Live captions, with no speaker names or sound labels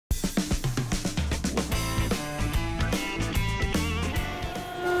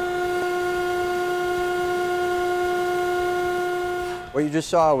What you just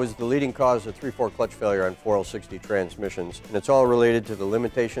saw was the leading cause of 3/4 clutch failure on 4L60 transmissions, and it's all related to the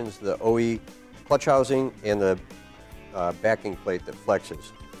limitations of the OE clutch housing and the backing plate that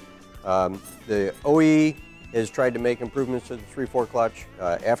flexes. The OE has tried to make improvements to the 3/4 clutch.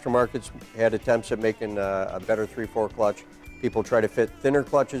 Aftermarket's had attempts at making a better 3/4 clutch. People try to fit thinner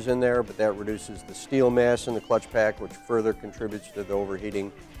clutches in there, but that reduces the steel mass in the clutch pack, which further contributes to the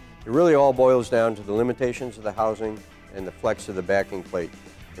overheating. It really all boils down to the limitations of the housing and the flex of the backing plate.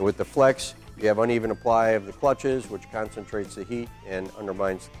 And with the flex, you have uneven apply of the clutches, which concentrates the heat and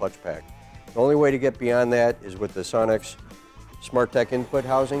undermines the clutch pack. The only way to get beyond that is with the Sonnax SmartTech input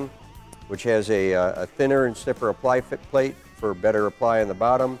housing, which has a thinner and stiffer apply fit plate for better apply on the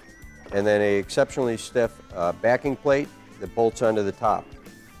bottom, and then an exceptionally stiff backing plate that bolts onto the top.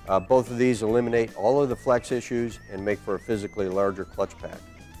 Both of these eliminate all of the flex issues and make for a physically larger clutch pack.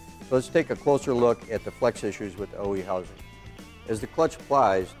 So let's take a closer look at the flex issues with the OE housing. As the clutch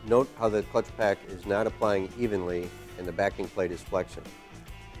applies, note how the clutch pack is not applying evenly and the backing plate is flexing.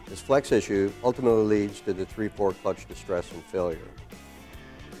 This flex issue ultimately leads to the 3/4 clutch distress and failure.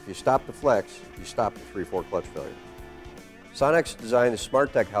 If you stop the flex, you stop the 3/4 clutch failure. Sonnax designed the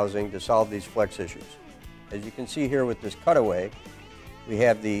SmartTech housing to solve these flex issues. As you can see here with this cutaway, we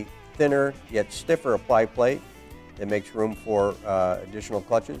have the thinner yet stiffer apply plate that makes room for additional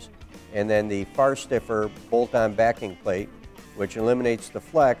clutches, and then the far stiffer bolt-on backing plate, which eliminates the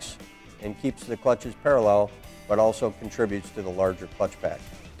flex and keeps the clutches parallel, but also contributes to the larger clutch pack.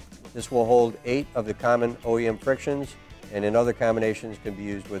 This will hold 8 of the common OEM frictions, and in other combinations can be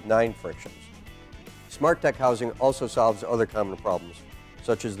used with 9 frictions. SmartTech housing also solves other common problems,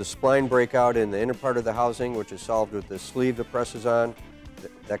 such as the spline breakout in the inner part of the housing, which is solved with the sleeve that presses on.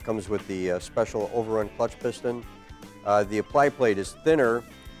 That comes with the special overrun clutch piston. The apply plate is thinner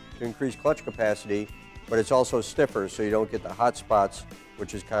to increase clutch capacity, but it's also stiffer so you don't get the hot spots,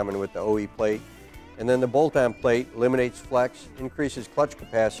 which is common with the OE plate. And then the bolt-on plate eliminates flex, increases clutch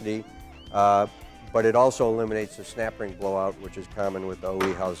capacity, but it also eliminates the snap ring blowout, which is common with the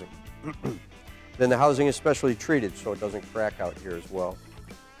OE housing. Then the housing is specially treated so it doesn't crack out here as well.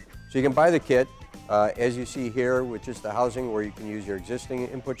 So you can buy the kit, as you see here, with just the housing where you can use your existing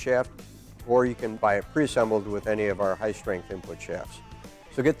input shaft, or you can buy it pre-assembled with any of our high-strength input shafts.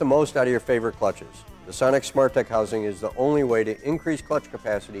 So get the most out of your favorite clutches. The Sonnax SmartTech housing is the only way to increase clutch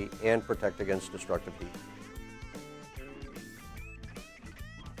capacity and protect against destructive heat.